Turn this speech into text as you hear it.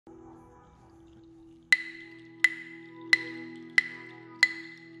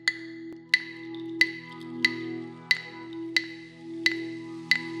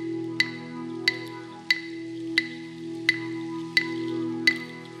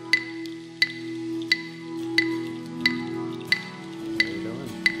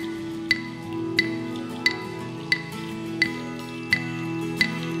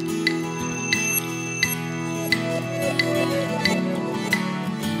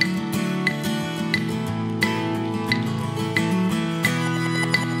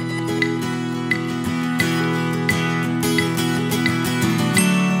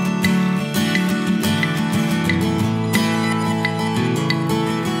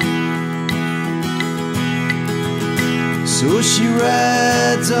So she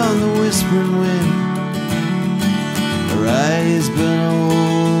rides on the whispering wind, her eyes burn a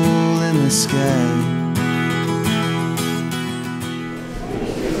hole in the sky.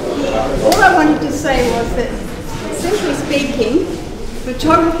 All I wanted to say was that, simply speaking,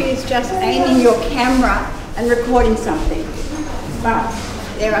 photography is just aiming your camera and recording something. But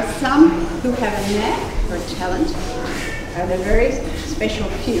there are some who have a knack or a talent, and a very special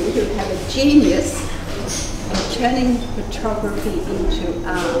few who have a genius in turning photography into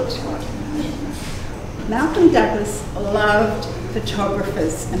art. Malcolm Douglas loved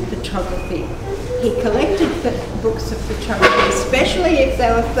photographers and photography. He collected books of photography, especially if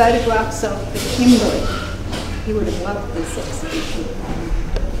they were photographs of the Kimberley. He would have loved this exhibition.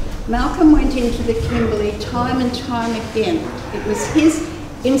 Malcolm went into the Kimberley time and time again. It was his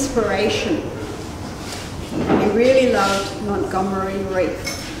inspiration. He really loved Montgomery Reef.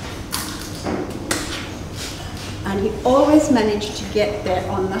 And he always managed to get there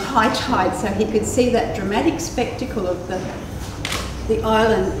on the high tide so he could see that dramatic spectacle of the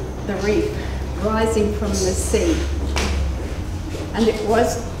island, the reef, rising from the sea. And it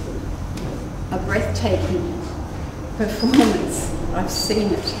was a breathtaking performance. I've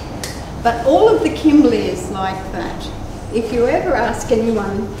seen it. But all of the Kimberley is like that. If you ever ask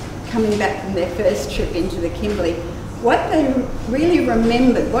anyone coming back from their first trip into the Kimberley what they really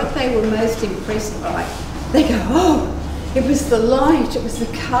remembered, what they were most impressed by, they go, oh, it was the light, it was the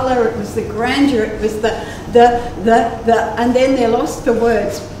colour, it was the grandeur, it was the, and then they're lost for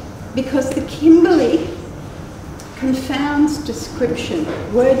words. Because the Kimberley confounds description.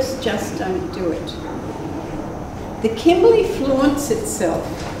 Words just don't do it. The Kimberley flaunts itself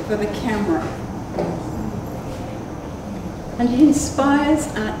for the camera. And it inspires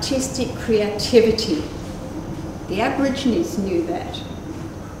artistic creativity. The Aborigines knew that.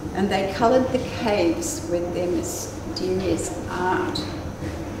 And they coloured the caves with their mysterious art.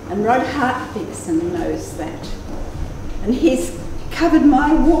 And Rod Hartvigsen knows that. And he's covered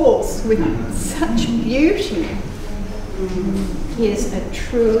my walls with such beauty. He is a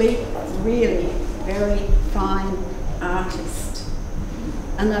truly, really very fine artist.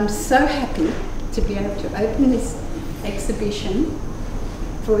 And I'm so happy to be able to open this exhibition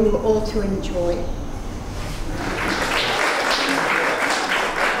for you all to enjoy.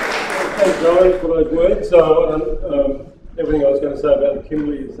 Thanks, Valerie, for those words. Everything I was going to say about the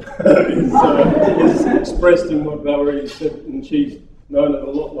Kimberley is expressed in what Valerie said, and she's known it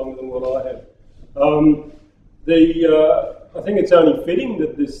a lot longer than what I have. I think it's only fitting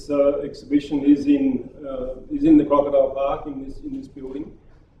that this exhibition is in the Crocodile Park in this building,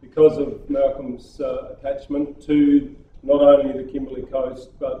 because of Malcolm's attachment to not only the Kimberley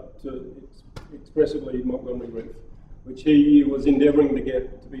coast but expressively Montgomery Reef, which he was endeavouring to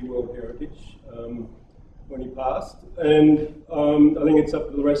get to be World Heritage when he passed. And I think it's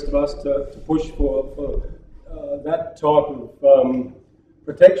up to the rest of us to push for that type of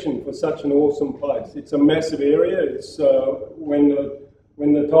protection for such an awesome place. It's a massive area. It's when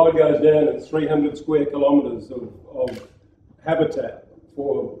the tide goes down, it's 300 square kilometres of habitat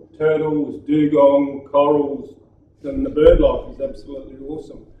for turtles, dugong, corals, and the bird life is absolutely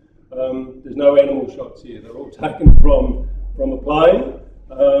awesome. There's no animal shots here. They're all taken from a plane.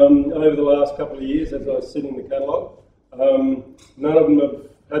 Over the last couple of years, as I sit in the catalogue, none of them have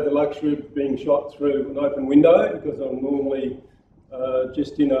had the luxury of being shot through an open window, because I'm normally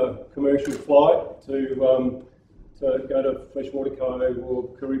just in a commercial flight to go to Freshwater Cove or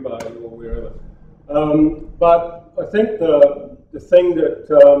Kariba or wherever. But I think the thing that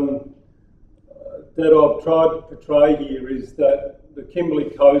I've tried to portray here is that the Kimberley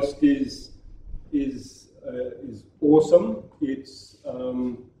coast is awesome. It's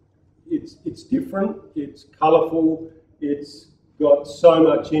different. It's colourful. It's got so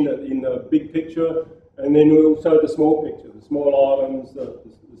much in it in the big picture, and then also the small picture, the small islands, the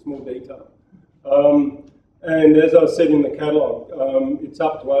small detail. And as I said in the catalogue, it's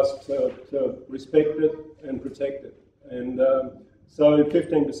up to us to respect it and protect it. And so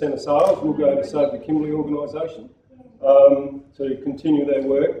 15% of sales will go to Save the Kimberley organisation to continue their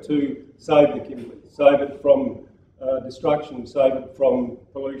work to save the Kimberley, save it from destruction, save it from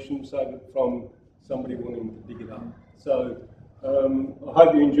pollution, save it from somebody wanting to dig it up. So I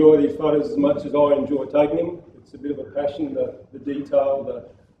hope you enjoy these photos as much as I enjoy taking them. It's a bit of a passion, the detail,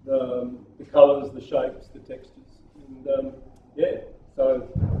 the colours, the shapes, the textures. And yeah, so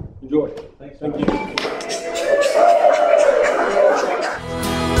enjoy. Thank you.